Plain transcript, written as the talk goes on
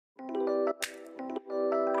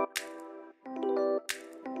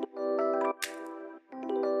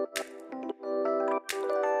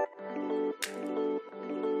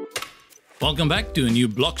Welcome back to a new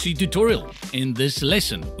Blocksy tutorial. In this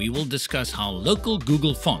lesson, we will discuss how local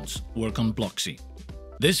Google fonts work on Blocksy.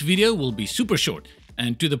 This video will be super short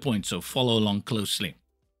and to the point, so follow along closely.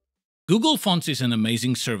 Google Fonts is an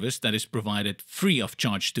amazing service that is provided free of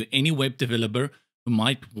charge to any web developer who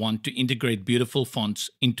might want to integrate beautiful fonts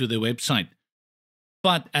into their website.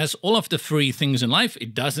 But as all of the free things in life,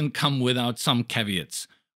 it doesn't come without some caveats.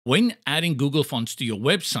 When adding Google Fonts to your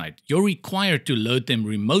website, you're required to load them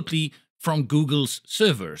remotely from Google's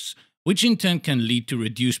servers, which in turn can lead to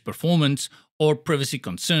reduced performance or privacy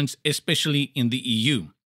concerns, especially in the EU.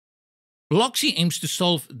 Blocksy aims to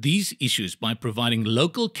solve these issues by providing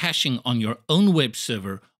local caching on your own web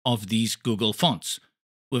server of these Google fonts.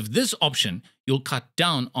 With this option, you'll cut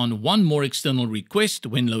down on one more external request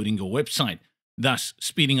when loading your website, thus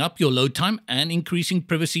speeding up your load time and increasing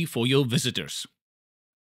privacy for your visitors.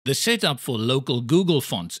 The setup for local Google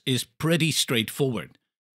fonts is pretty straightforward.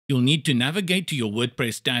 You'll need to navigate to your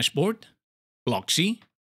WordPress dashboard, Blocksy,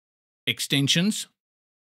 Extensions,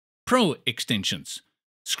 Pro Extensions.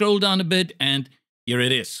 Scroll down a bit and here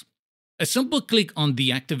it is. A simple click on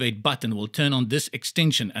the Activate button will turn on this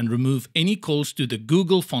extension and remove any calls to the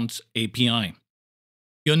Google Fonts API.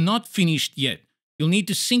 You're not finished yet. You'll need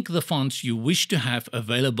to sync the fonts you wish to have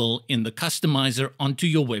available in the customizer onto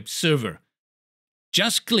your web server.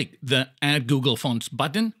 Just click the Add Google Fonts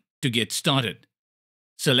button to get started.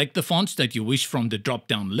 Select the fonts that you wish from the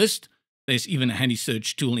drop-down list. There's even a handy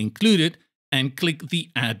search tool included, and click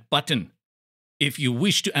the Add button. If you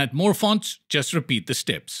wish to add more fonts, just repeat the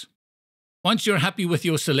steps. Once you're happy with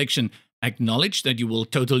your selection, acknowledge that you will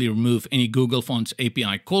totally remove any Google Fonts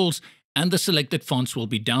API calls and the selected fonts will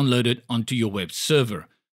be downloaded onto your web server.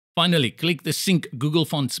 Finally, click the Sync Google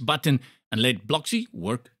Fonts button and let Blocksy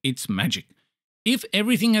work its magic. If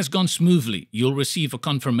everything has gone smoothly, you'll receive a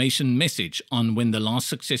confirmation message on when the last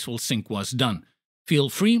successful sync was done. Feel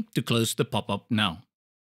free to close the pop-up now.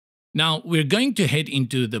 Now, we're going to head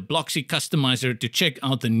into the Blocksy customizer to check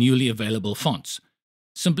out the newly available fonts.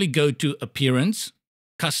 Simply go to Appearance,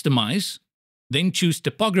 Customize, then choose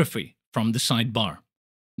Typography from the sidebar.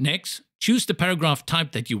 Next, choose the paragraph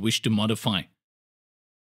type that you wish to modify.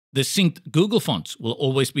 The synced Google fonts will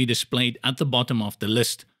always be displayed at the bottom of the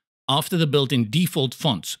list, after the built-in default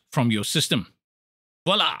fonts from your system.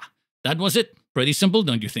 Voila! That was it. Pretty simple,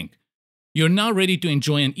 don't you think? You're now ready to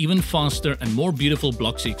enjoy an even faster and more beautiful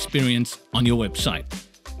Blocksy experience on your website.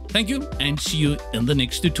 Thank you and see you in the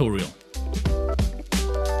next tutorial.